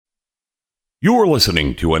You are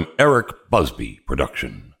listening to an Eric Busby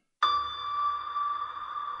production.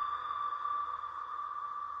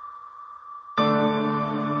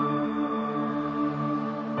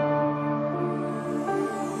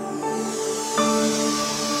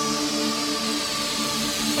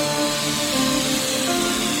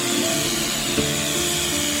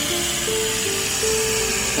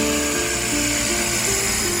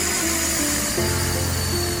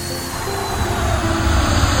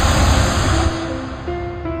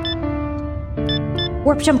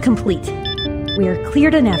 Warp jump complete. We are clear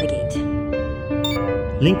to navigate.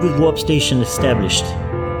 Link with warp station established.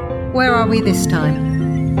 Where are we this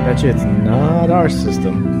time? Betcha it's not our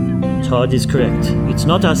system. Todd is correct. It's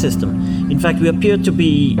not our system. In fact, we appear to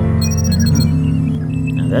be...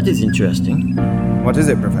 Now that is interesting. What is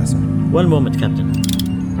it, Professor? One moment, Captain.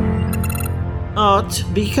 Art,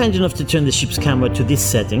 be kind enough to turn the ship's camera to this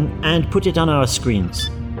setting and put it on our screens.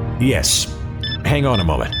 Yes. Hang on a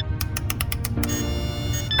moment.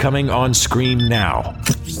 Coming on screen now.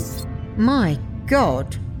 My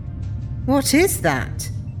God. What is that?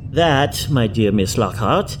 That, my dear Miss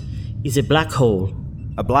Lockhart, is a black hole.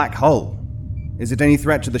 A black hole? Is it any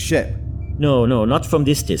threat to the ship? No, not from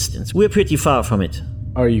this distance. We're pretty far from it.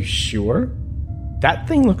 Are you sure? That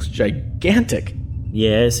thing looks gigantic.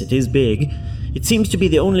 Yes, it is big. It seems to be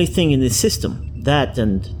the only thing in this system. That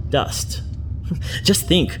and dust. Just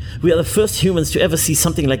think, we are the first humans to ever see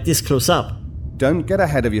something like this close up. Don't get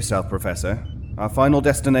ahead of yourself, Professor. Our final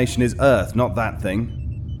destination is Earth, not that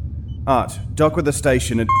thing. Art, dock with the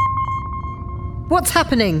station and... What's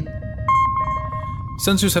happening?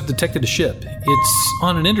 Sensors have detected a ship. It's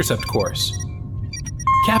on an intercept course.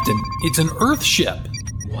 Captain, it's an Earth ship.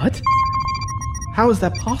 What? How is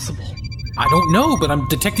that possible? I don't know, but I'm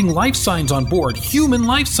detecting life signs on board. Human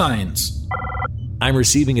life signs. I'm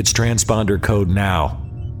receiving its transponder code now.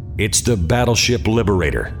 It's the Battleship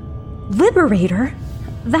Liberator. Liberator?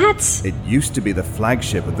 That's... It used to be the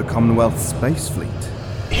flagship of the Commonwealth Space Fleet.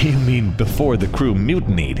 You mean before the crew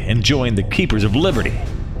mutinied and joined the Keepers of Liberty?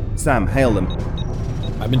 Sam, hail them.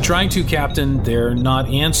 I've been trying to, Captain. They're not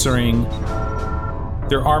answering.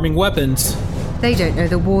 They're arming weapons. They don't know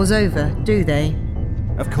the war's over, do they?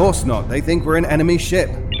 Of course not. They think we're an enemy ship.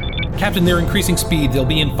 Captain, they're increasing speed. They'll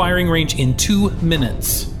be in firing range in 2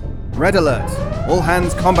 minutes. Red alert. All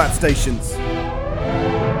hands combat stations.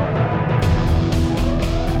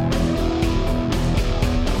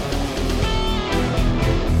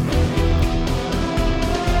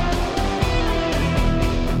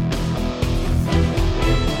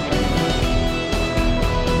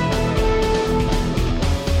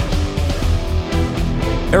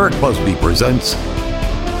 Eric Busby presents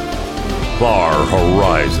Far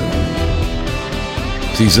Horizon.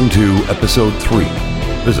 Season 2, Episode 3,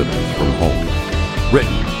 Visitors from Home.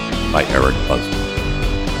 Written by Eric Busby.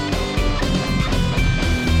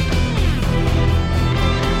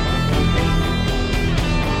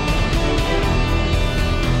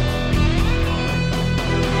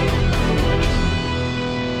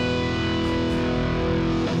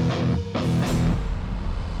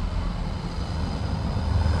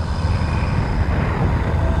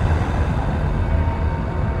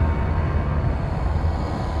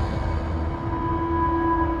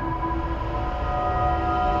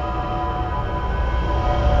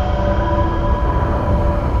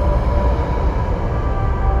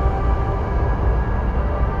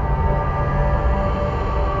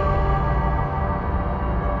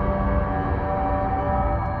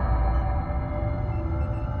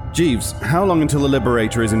 Jeeves, how long until the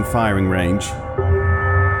Liberator is in firing range?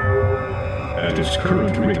 At its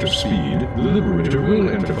current rate of speed, the Liberator will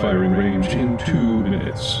enter firing range in 2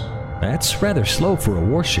 minutes. That's rather slow for a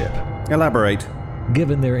warship. Elaborate.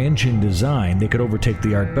 Given their engine design, they could overtake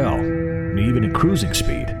the Art Bell, even at cruising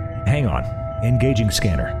speed. Hang on. Engaging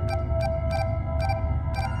scanner.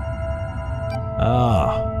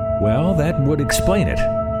 Well, that would explain it.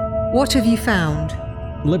 What have you found?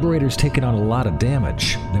 Liberator's taken on a lot of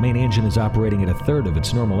damage. The main engine is operating at a third of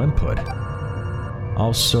its normal input.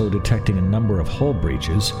 Also detecting a number of hull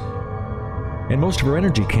breaches. And most of her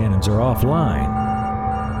energy cannons are offline.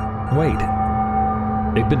 Wait.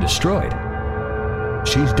 They've been destroyed.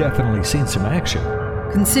 She's definitely seen some action.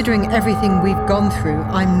 Considering everything we've gone through,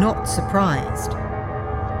 I'm not surprised.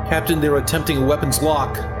 Captain, they're attempting a weapons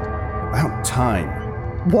lock. About time.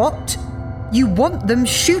 What? You want them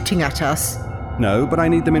shooting at us? No, but I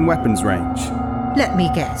need them in weapons range. Let me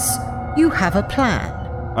guess. You have a plan.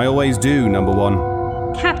 I always do, number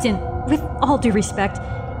one. Captain, with all due respect,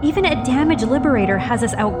 even a damaged Liberator has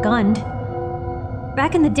us outgunned.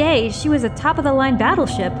 Back in the day, she was a top-of-the-line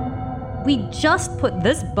battleship. We just put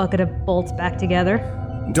this bucket of bolts back together.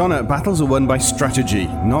 Donna, battles are won by strategy,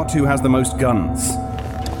 not who has the most guns.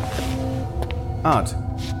 Art,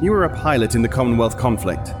 you were a pilot in the Commonwealth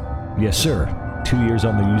conflict. Yes, sir. 2 years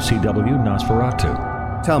on the UCW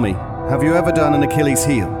Nosferatu. Tell me, have you ever done an Achilles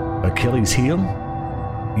heel? Achilles heel?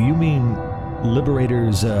 You mean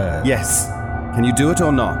Liberator's, Yes. Can you do it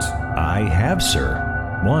or not? I have,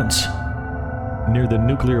 sir. Once. Near the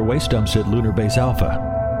nuclear waste dumps at Lunar Base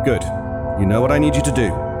Alpha. Good. You know what I need you to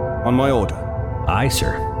do. On my order. Aye,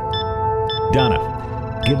 sir.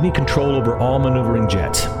 Donna, give me control over all maneuvering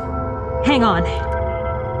jets. Hang on.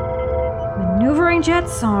 Maneuvering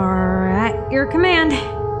jets are at your command.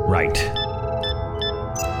 Right.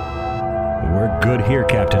 We're good here,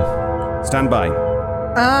 Captain. Stand by.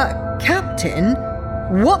 Captain,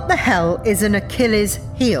 what the hell is an Achilles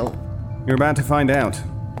heel? You're about to find out.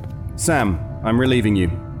 Sam, I'm relieving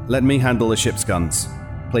you. Let me handle the ship's guns.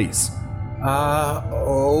 Please.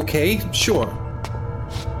 Okay, sure.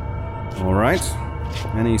 All right.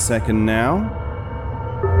 Any second now.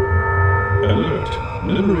 Alert.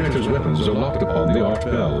 Liberator's weapons are locked upon the Art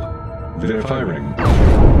Bell. They're firing.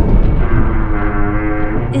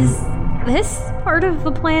 Is this part of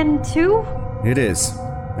the plan too? It is.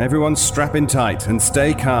 Everyone strap in tight and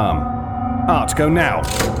stay calm. Art, go now.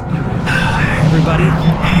 Everybody,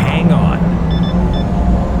 hang on.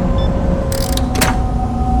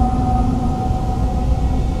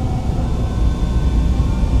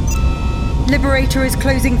 Liberator is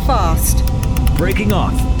closing fast. Breaking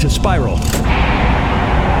off to spiral.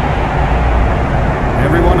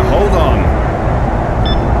 Everyone hold on.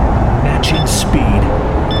 Matching speed.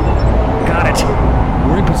 Got it.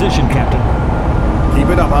 We're in position, Captain. Keep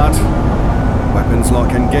it up, Art. Weapons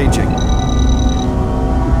lock engaging.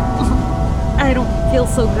 I don't feel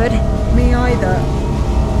so good. Me either.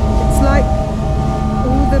 It's like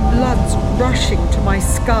all the blood's rushing to my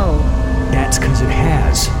skull. That's because it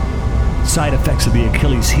has. Side effects of the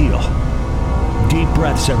Achilles heel. Deep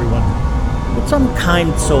breaths, everyone. Would some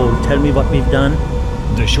kind soul tell me what we've done?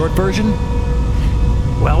 The short version?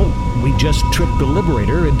 Well, we just tricked the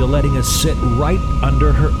Liberator into letting us sit right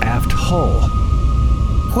under her aft hull.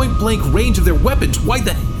 Point blank range of their weapons. Why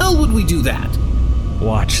the hell would we do that?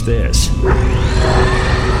 Watch this.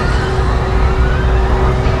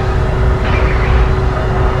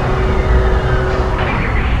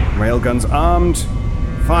 Railguns armed.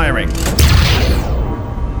 Firing.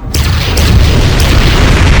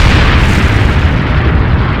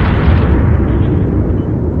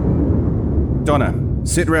 Donna,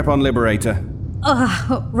 sit rep on Liberator.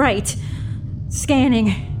 Right.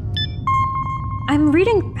 Scanning. I'm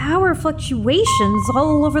reading power fluctuations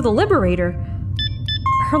all over the Liberator.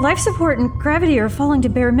 Her life support and gravity are falling to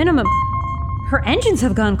bare minimum. Her engines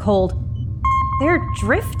have gone cold. They're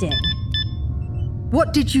drifting.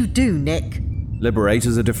 What did you do, Nick?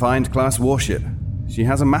 Liberator's a Defiant class warship. She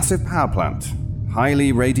has a massive power plant.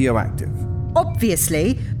 Highly radioactive.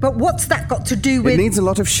 Obviously, but what's that got to do with... It needs a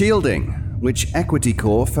lot of shielding, which Equity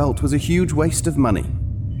Corps felt was a huge waste of money.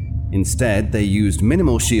 Instead, they used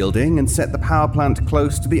minimal shielding and set the power plant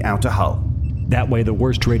close to the outer hull. That way the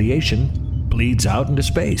worst radiation bleeds out into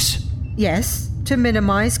space. Yes, to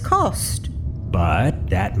minimize cost. But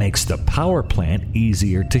that makes the power plant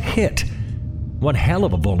easier to hit. One hell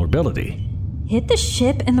of a vulnerability. Hit the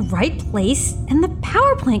ship in the right place, and the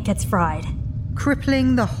power plant gets fried.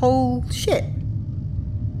 Crippling the whole ship.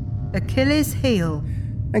 Achilles heel.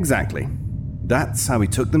 Exactly. That's how we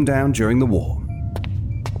took them down during the war.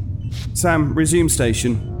 Sam, resume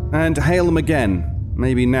station, and hail them again.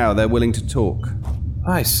 Maybe now they're willing to talk.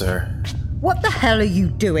 Aye, sir. What the hell are you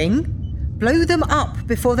doing? Blow them up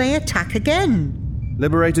before they attack again.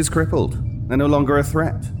 Liberator's crippled. They're no longer a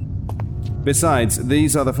threat. Besides,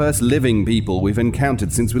 these are the first living people we've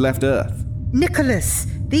encountered since we left Earth. Nicholas,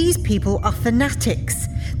 these people are fanatics.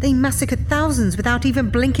 They massacre thousands without even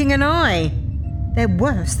blinking an eye. They're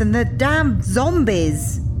worse than the damn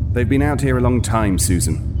zombies. They've been out here a long time,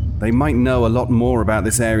 Susan. They might know a lot more about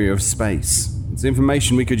this area of space. It's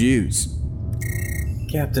information we could use.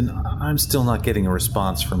 Captain, I'm still not getting a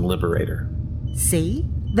response from Liberator. See?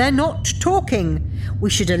 They're not talking. We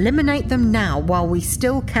should eliminate them now while we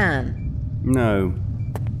still can. No.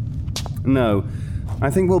 I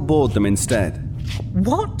think we'll board them instead.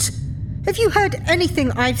 What? Have you heard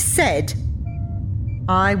anything I've said?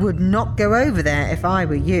 I would not go over there if I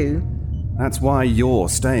were you. That's why you're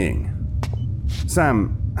staying.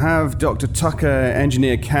 Sam, have Dr. Tucker,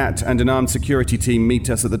 Engineer Cat, and an armed security team meet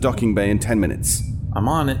us at the docking bay in 10 minutes. I'm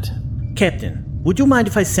on it. Captain, would you mind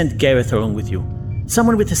if I sent Gareth along with you?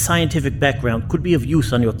 Someone with a scientific background could be of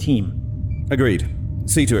use on your team. Agreed.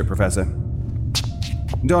 See to it, Professor.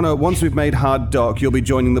 Donna, once we've made hard dock, you'll be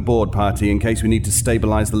joining the board party in case we need to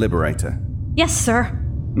stabilize the Liberator. Yes, sir.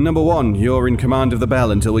 Number 1, you're in command of the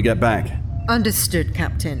Bell until we get back. Understood,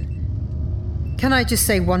 Captain. Can I just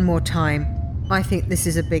say one more time? I think this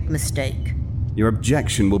is a big mistake. Your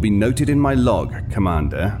objection will be noted in my log,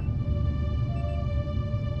 Commander.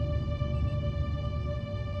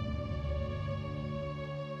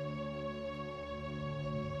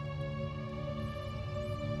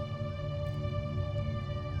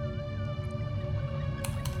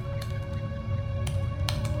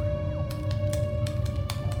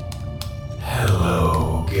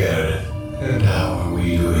 Hello, Gareth. And how are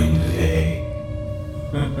we doing today?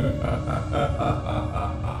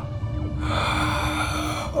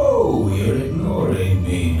 Oh, you're ignoring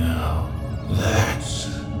me now. That's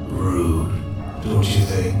rude, don't you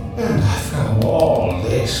think? And I've come all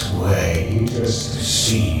this way just to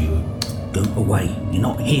see you. Go away. You're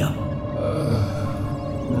not here.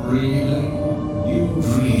 Really? You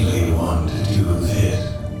really want to do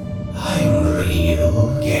this? I'm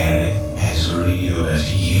real, Gareth. As real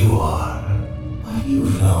as you are.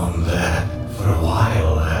 You've known that for a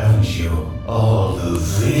while, haven't you? All the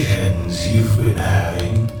visions you've been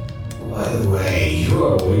having. By the way,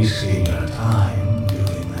 you're wasting your time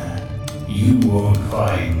doing that. You won't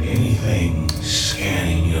find anything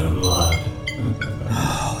scanning your blood.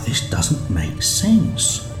 Oh, this doesn't make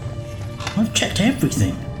sense. I've checked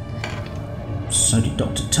everything. So did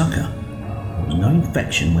Dr. Tucker. There was no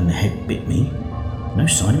infection when the head bit me. No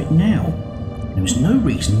sign of it now. There was no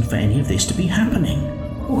reason for any of this to be happening.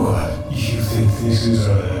 What? You think this is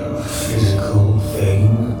a physical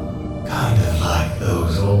thing? Kind of like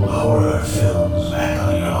those old horror films back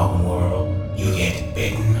on your home world. You get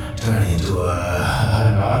bitten, turn into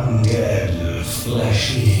an undead,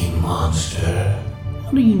 flesh-eating monster.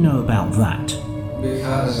 What do you know about that?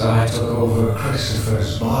 Because I took over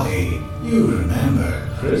Christopher's body. You remember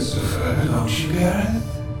Christopher, don't you, Gareth?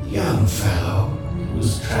 Young fellow.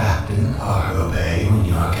 Was trapped in the cargo bay when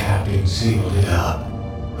your captain sealed it up.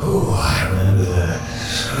 Oh, I remember the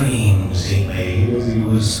screams he made as he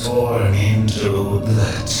was torn into,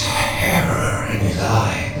 the terror in his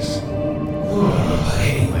eyes. Well,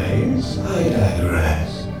 anyways, I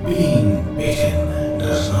digress. Being bitten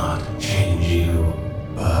does not change you,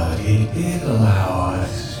 but it did allow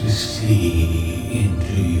us to see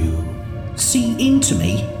into you. See into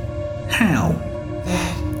me? How?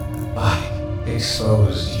 That bite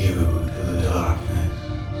exposed you to the darkness.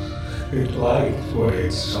 It liked what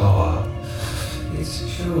it saw.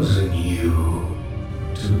 It's chosen you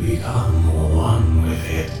to become one with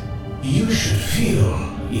it. You should feel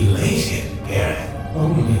elated, Gareth.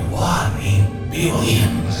 Only one in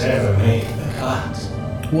billions ever make the cut.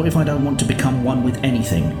 What if I don't want to become one with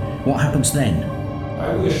anything? What happens then?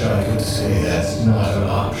 I wish I could say that's not an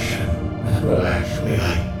option, but actually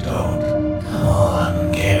I don't. Come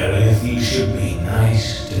on, Gareth, you should be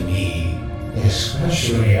nice to me.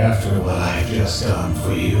 Especially after what I've just done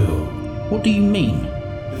for you. What do you mean?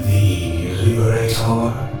 The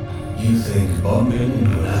Liberator? You think bumping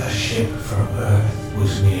into another ship from Earth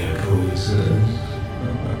was mere coincidence?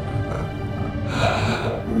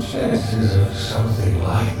 The chances of something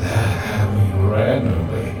like that happening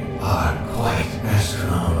randomly are quite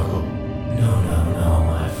astronomical. No,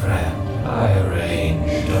 my friend. I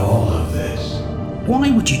arranged all of this. Why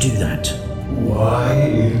would you do that? Why,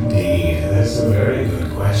 indeed? That's a very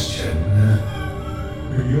good question.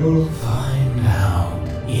 You'll find out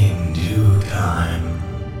in due time.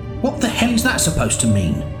 What the hell is that supposed to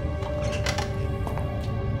mean?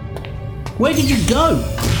 Where did you go?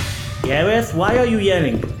 Gareth, why are you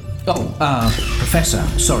yelling? Oh, Professor,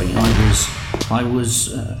 sorry, I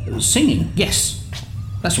was singing, yes.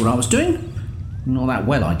 That's what I was doing. Not that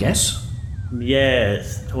well, I guess.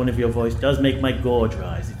 Yes, the tone of your voice does make my gorge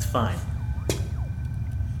rise. It's fine.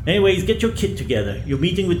 Anyways, get your kit together. You're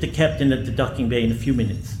meeting with the captain at the docking bay in a few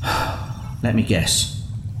minutes. Let me guess.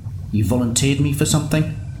 You volunteered me for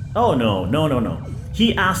something? Oh, no.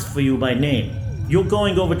 He asked for you by name. You're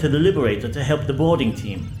going over to the Liberator to help the boarding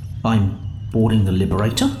team. I'm boarding the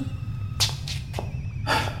Liberator?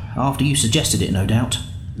 After you suggested it, no doubt.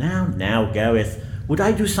 Now, Gareth. Would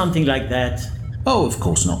I do something like that? Oh, of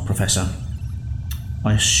course not, Professor.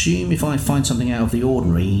 I assume if I find something out of the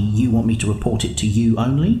ordinary, you want me to report it to you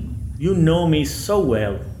only? You know me so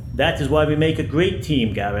well. That is why we make a great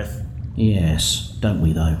team, Gareth. Yes, don't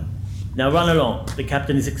we though? Now run along. The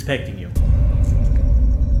captain is expecting you.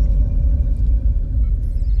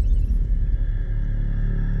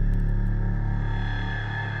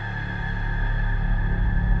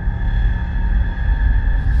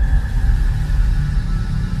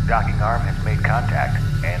 Docking arm has made contact,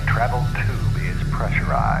 and travel tube is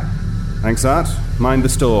pressurized. Thanks, Art. Mind the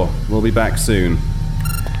store. We'll be back soon.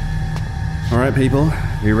 Alright, people.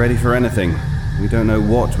 Be ready for anything. We don't know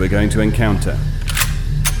what we're going to encounter.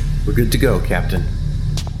 We're good to go, Captain.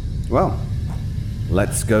 Well,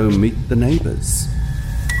 let's go meet the neighbors.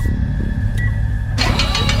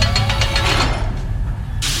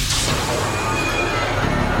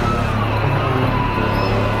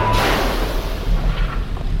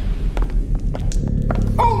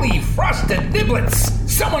 Holy frosted niblets!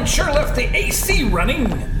 Someone sure left the AC running!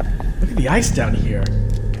 Look at the ice down here.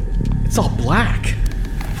 It's all black.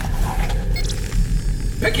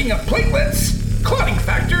 Picking up platelets, clotting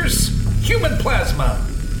factors, human plasma.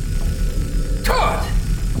 Todd!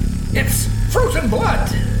 It's frozen blood!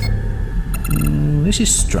 This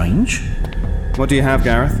is strange. What do you have,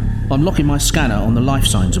 Gareth? I'm locking my scanner on the life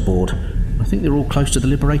signs aboard. I think they're all close to the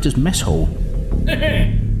Liberator's mess hall.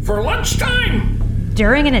 For lunchtime!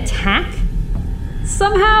 During an attack?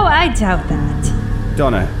 Somehow I doubt that.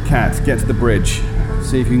 Donna, Kat, get to the bridge.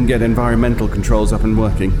 See if you can get environmental controls up and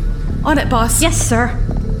working. On it, boss. Yes, sir.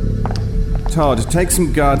 Todd, take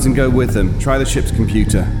some guards and go with them. Try the ship's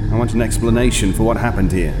computer. I want an explanation for what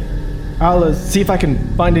happened here. I'll see if I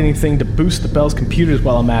can find anything to boost the Bell's computers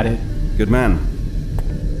while I'm at it. Good man.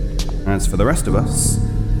 As for the rest of us,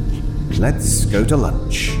 let's go to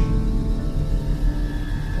lunch.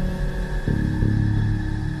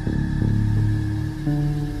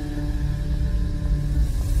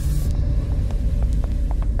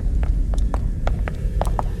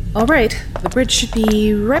 All right, the bridge should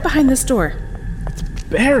be right behind this door. It's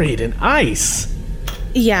buried in ice.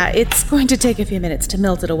 Yeah, it's going to take a few minutes to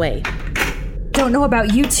melt it away. Don't know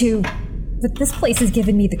about you two, but this place has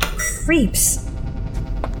given me the creeps.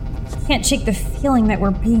 Can't shake the feeling that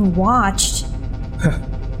we're being watched.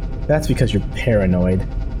 That's because you're paranoid.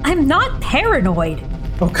 I'm not paranoid.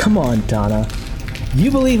 Oh, come on, Donna.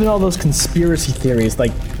 You believe in all those conspiracy theories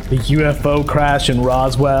like the UFO crash in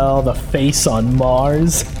Roswell, the face on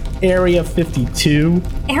Mars, Area 52.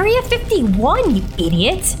 Area 51, you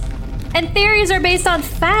idiot. And theories are based on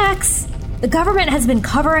facts. The government has been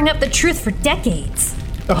covering up the truth for decades.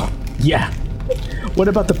 Oh, yeah. What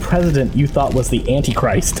about the president you thought was the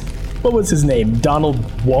Antichrist? What was his name? Donald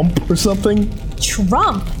Wump or something?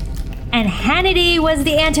 Trump. And Hannity was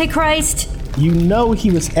the Antichrist. You know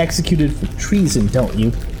he was executed for treason, don't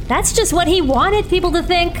you? That's just what he wanted people to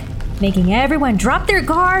think, making everyone drop their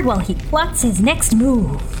guard while he plots his next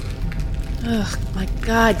move. Ugh, my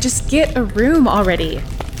God, just get a room already.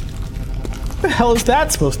 What the hell is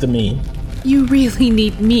that supposed to mean? You really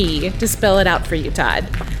need me to spell it out for you, Todd.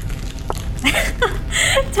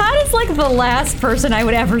 Todd is like the last person I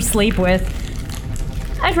would ever sleep with.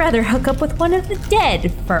 I'd rather hook up with one of the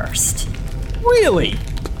dead first. Really?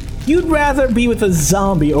 You'd rather be with a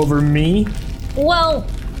zombie over me? Well,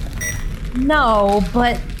 no,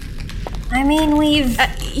 but I mean, we've...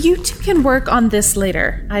 You two can work on this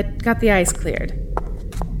later. I got the ice cleared.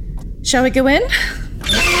 Shall we go in?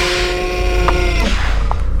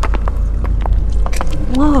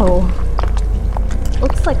 Whoa.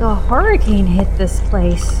 Looks like a hurricane hit this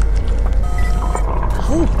place. The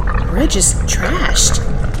whole bridge is trashed.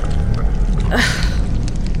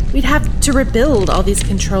 We'd have to rebuild all these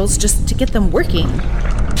controls just to get them working.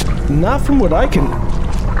 Not from what I can...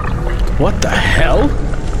 What the hell?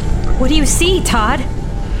 What do you see, Todd?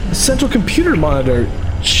 The central computer monitor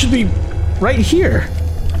should be right here.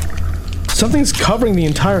 Something's covering the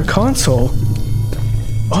entire console.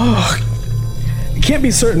 Oh, I can't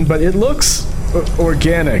be certain, but it looks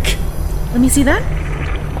organic. Let me see that.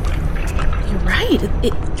 You're right.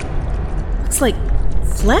 It looks like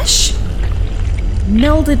flesh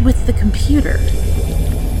melded with the computer.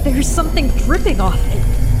 There's something dripping off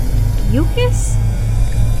it. Mucus?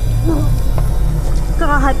 Oh,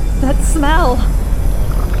 God, that smell.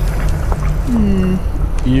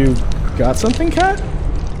 You got something, Kat?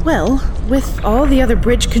 Well, with all the other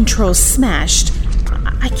bridge controls smashed,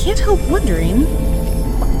 I can't help wondering.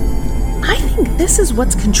 I think this is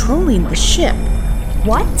what's controlling the ship.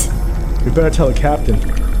 What? We better tell the captain.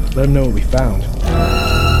 Let him know what we found.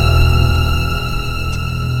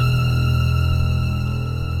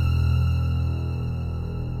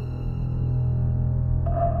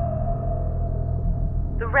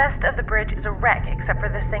 The rest of the bridge is a wreck except for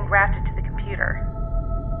this thing grafted to the computer.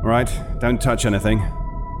 All right, don't touch anything.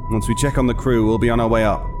 Once we check on the crew, we'll be on our way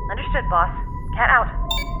up. Understood, boss. Cat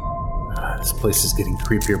out. This place is getting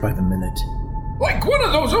creepier by the minute. Like one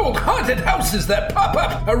of those old haunted houses that pop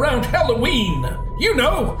up around Halloween. You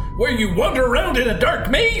know, where you wander around in a dark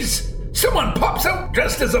maze. Someone pops out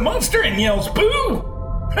dressed as a monster and yells boo.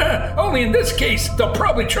 Only in this case, they'll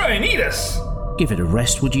probably try and eat us. Give it a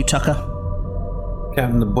rest, would you, Tucker?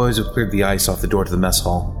 Captain, the boys have cleared the ice off the door to the mess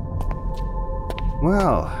hall.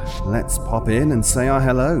 Well, let's pop in and say our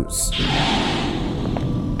hellos.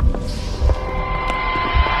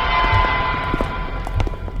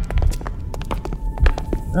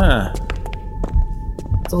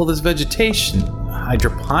 It's all this vegetation.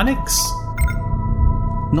 Hydroponics?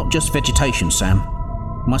 Not just vegetation, Sam.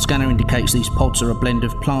 My scanner indicates these pods are a blend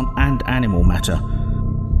of plant and animal matter.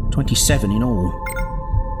 27 in all.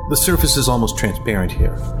 The surface is almost transparent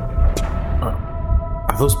here.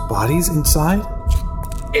 Are those bodies inside?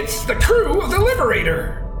 It's the crew of the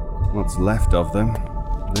Liberator. What's left of them.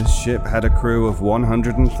 This ship had a crew of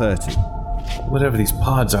 130. Whatever these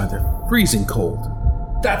pods are, they're freezing cold.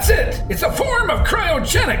 That's it. It's a form of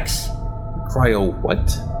cryogenics. Cryo what?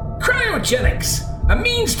 Cryogenics. A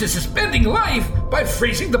means to suspending life by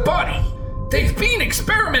freezing the body. They've been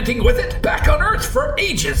experimenting with it back on Earth for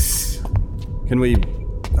ages. Can we,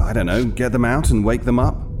 I don't know, get them out and wake them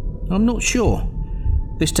up? I'm not sure.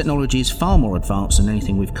 This technology is far more advanced than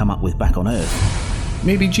anything we've come up with back on Earth.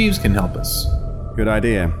 Maybe Jeeves can help us. Good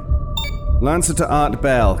idea. Lancer to Art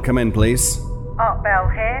Bell. Come in, please. Art Bell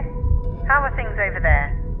here. How are things over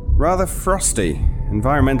there? Rather frosty.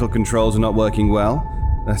 Environmental controls are not working well.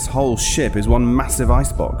 This whole ship is one massive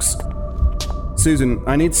icebox. Susan,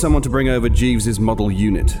 I need someone to bring over Jeeves's model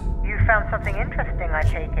unit. You found something interesting, I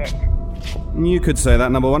take it. You could say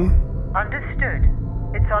that, number one. Understood.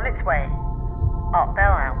 It's on its way. Art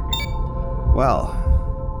Bell out. Well,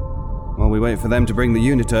 while we wait for them to bring the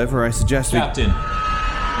unit over, I suggest Captain,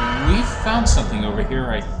 we've found something over here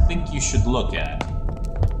I think you should look at.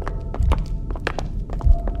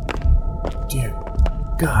 Dear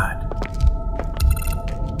God.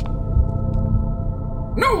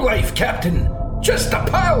 No life, Captain. Just a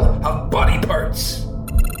pile of body parts.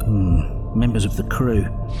 Members of the crew.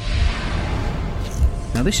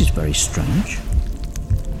 Now this is very strange.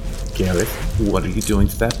 Gareth, what are you doing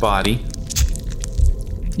to that body?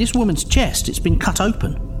 This woman's chest, it's been cut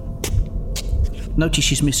open. Notice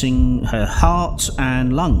she's missing her heart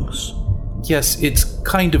and lungs. Yes, it's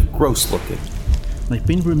kind of gross looking. They've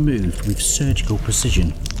been removed with surgical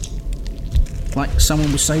precision. Like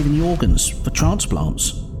someone was saving the organs for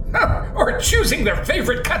transplants. Or choosing their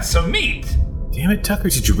favorite cuts of meat. Damn it, Tucker,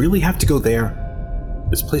 did you really have to go there?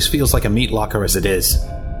 This place feels like a meat locker as it is.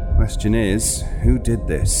 Question is, who did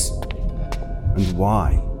this? And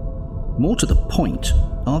why? More to the point,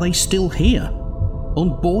 are they still here?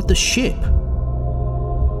 On board the ship?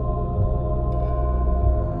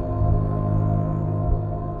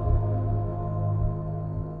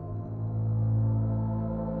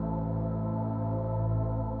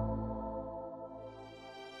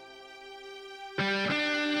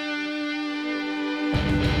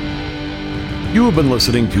 You have been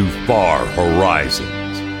listening to Far Horizons.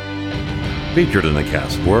 Featured in the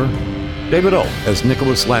cast were David O. as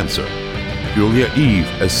Nicholas Lancer, Julia Eve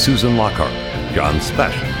as Susan Lockhart, John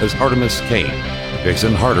Spesh as Artemis Kane,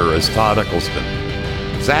 Jason Harder as Todd Eccleston,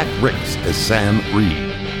 Zach Ricks as Sam Reed,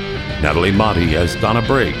 Natalie Motti as Donna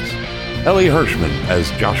Briggs, Ellie Hirschman as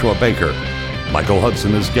Joshua Baker, Michael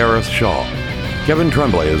Hudson as Gareth Shaw, Kevin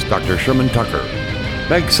Tremblay as Dr. Sherman Tucker,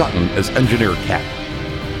 Meg Sutton as Engineer Cat,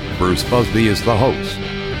 Bruce Busby is the host,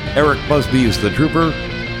 Eric Busby is the trooper,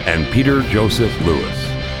 and Peter Joseph Lewis.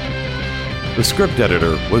 The script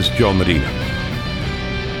editor was Joe Medina.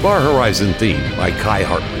 Far Horizon theme by Kai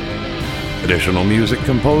Hartley. Additional music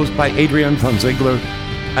composed by Adrian von Ziegler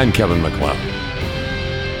and Kevin MacLeod.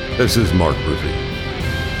 This is Mark Bruzy.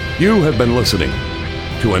 You have been listening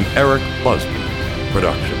to an Eric Busby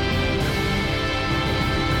production.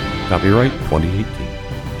 Copyright 2018.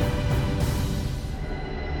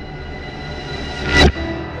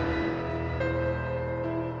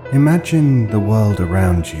 Imagine the world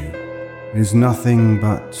around you is nothing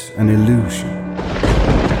but an illusion.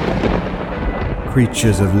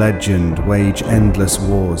 Creatures of legend wage endless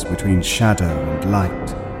wars between shadow and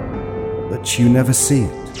light, but you never see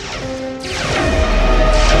it.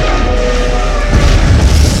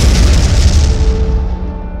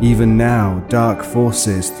 Even now, dark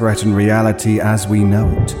forces threaten reality as we know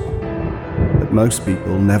it, but most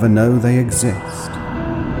people never know they exist.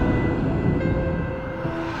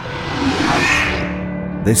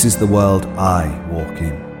 This is the world I walk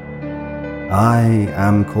in. I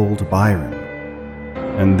am called Byron,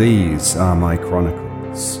 and these are my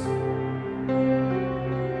chronicles.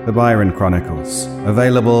 The Byron Chronicles,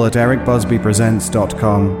 available at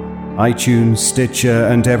ericbusbypresents.com, iTunes, Stitcher,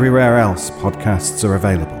 and everywhere else podcasts are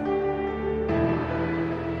available.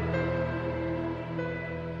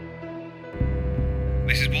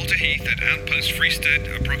 This is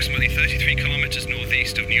approximately 33 kilometers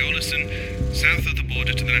northeast of Neolison, south of the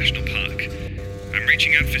border to the national park. I'm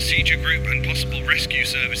reaching out for Seizure Group and possible rescue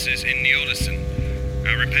services in Neolison.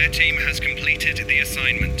 Our repair team has completed the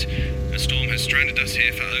assignment. A storm has stranded us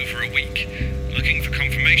here for over a week. Looking for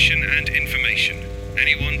confirmation and information.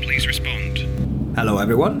 Anyone, please respond. Hello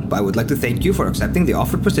everyone, I would like to thank you for accepting the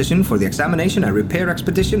offered position for the examination and repair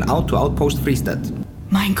expedition out to Outpost Fristedt.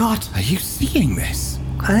 Mein Gott, are you seeing this?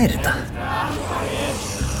 Alter.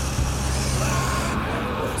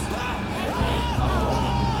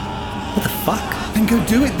 What the fuck? Then go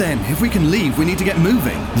do it then. If we can leave, we need to get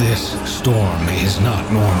moving. This storm is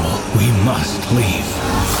not normal. We must leave.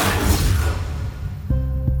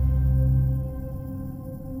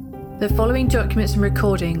 The following documents and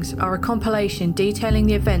recordings are a compilation detailing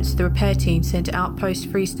the events the repair team sent to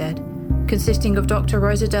Outpost Fristedt, consisting of Dr.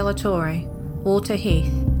 Rosa Della Torre, Walter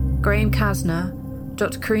Heath, Graham Kasner,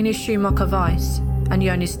 Dr. Karina Schumacher-Weiss, and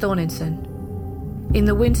Jonas Thorninson. In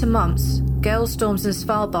the winter months, gale storms in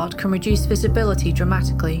Svalbard can reduce visibility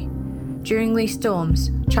dramatically. During these storms,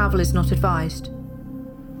 travel is not advised.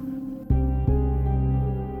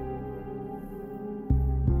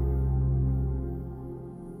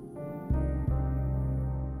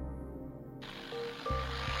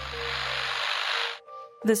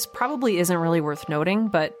 This probably isn't really worth noting,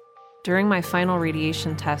 but during my final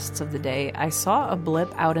radiation tests of the day, I saw a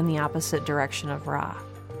blip out in the opposite direction of Ra.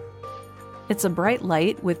 It's a bright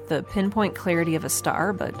light with the pinpoint clarity of a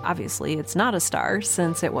star, but obviously it's not a star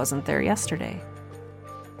since it wasn't there yesterday.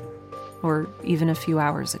 Or even a few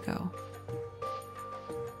hours ago.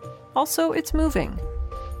 Also, it's moving.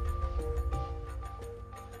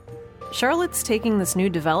 Charlotte's taking this new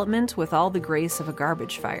development with all the grace of a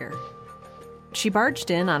garbage fire. She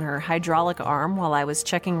barged in on her hydraulic arm while I was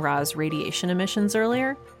checking Ra's radiation emissions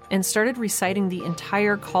earlier, and started reciting the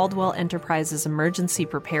entire Caldwell Enterprises Emergency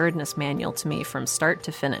Preparedness Manual to me from start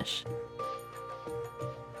to finish.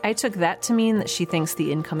 I took that to mean that she thinks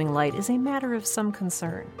the incoming light is a matter of some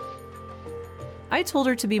concern. I told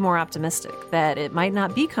her to be more optimistic, that it might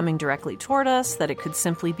not be coming directly toward us, that it could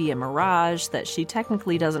simply be a mirage, that she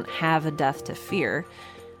technically doesn't have a death to fear,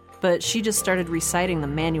 but she just started reciting the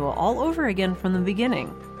manual all over again from the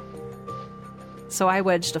beginning. So I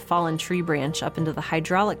wedged a fallen tree branch up into the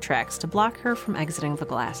hydraulic tracks to block her from exiting the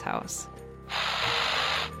glass house.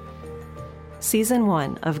 Season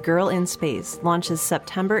 1 of Girl in Space launches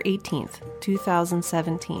September 18th,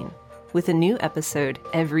 2017, with a new episode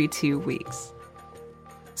every 2 weeks.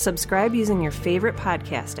 Subscribe using your favorite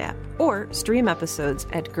podcast app, or stream episodes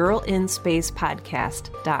at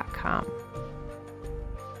girlinspacepodcast.com.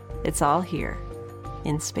 It's all here,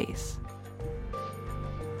 in space.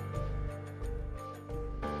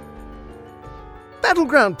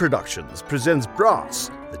 Battleground Productions presents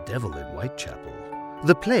Brass, The Devil in Whitechapel.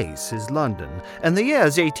 The place is London, and the year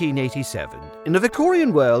is 1887, in a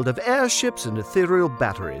Victorian world of airships and ethereal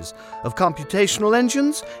batteries, of computational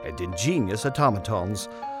engines and ingenious automatons,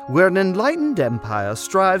 where an enlightened empire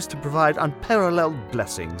strives to provide unparalleled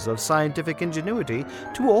blessings of scientific ingenuity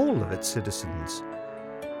to all of its citizens.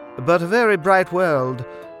 But a very bright world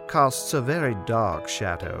casts a very dark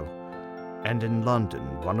shadow, and in London,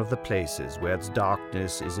 one of the places where its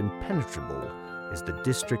darkness is impenetrable is the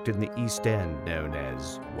district in the East End known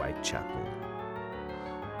as Whitechapel.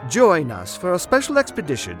 Join us for a special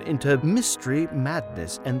expedition into mystery,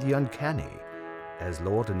 madness, and the uncanny, as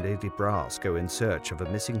Lord and Lady Brass go in search of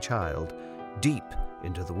a missing child deep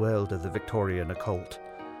into the world of the Victorian occult,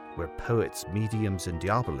 where poets, mediums, and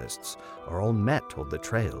diabolists are all met on the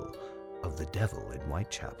trail of the devil in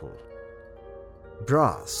Whitechapel.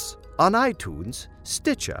 Brass, on iTunes,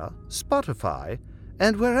 Stitcher, Spotify,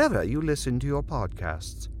 and wherever you listen to your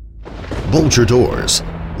podcasts. Bolt your doors,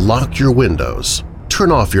 lock your windows,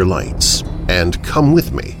 turn off your lights, and come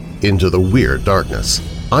with me into the Weird Darkness.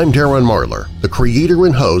 I'm Darren Marlar, the creator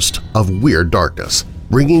and host of Weird Darkness,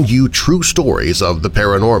 bringing you true stories of the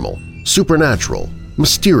paranormal, supernatural,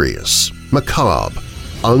 mysterious, macabre,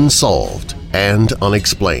 unsolved, and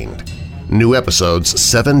unexplained. New episodes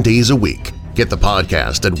 7 days a week. Get the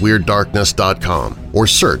podcast at WeirdDarkness.com or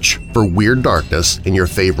search for Weird Darkness in your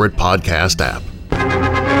favorite podcast app.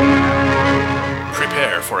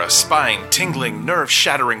 Prepare for a spine-tingling,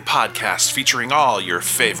 nerve-shattering podcast featuring all your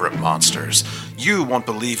favorite monsters. You won't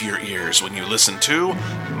believe your ears when you listen to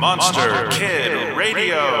Monster Kid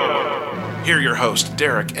Radio. Hear your host,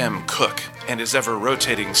 Derek M. Cook, and his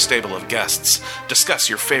ever-rotating stable of guests discuss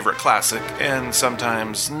your favorite classic and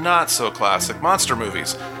sometimes not-so-classic monster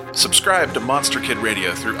movies. Subscribe to Monster Kid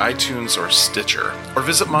Radio through iTunes or Stitcher, or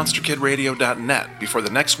visit monsterkidradio.net before the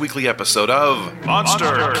next weekly episode of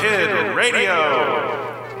Monster Kid Radio.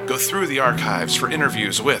 through the archives for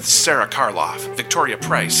interviews with Sarah Karloff, Victoria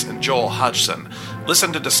Price, and Joel Hodgson.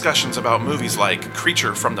 Listen to discussions about movies like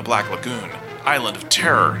Creature from the Black Lagoon, Island of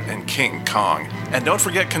Terror, and King Kong. And don't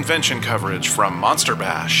forget convention coverage from Monster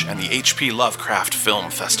Bash and the H.P. Lovecraft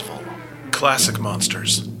Film Festival. Classic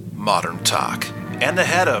monsters, modern talk, and the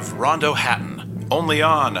head of Rondo Hatton, only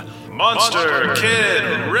on Monster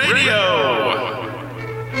Kid Radio!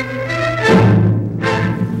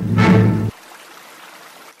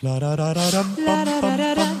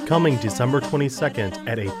 Coming December 22nd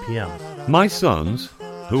at 8 p.m. My sons,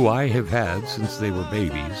 who I have had since they were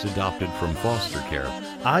babies, adopted from foster care.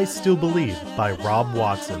 I Still Believe by Rob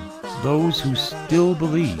Watson. Those who still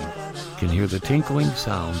believe can hear the tinkling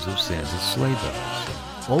sounds of Santa's sleigh bells.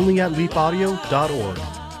 Only at leapaudio.org.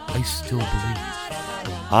 I still believe.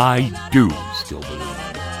 I do still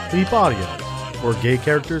believe. Leap Audio, where gay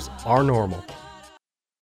characters are normal.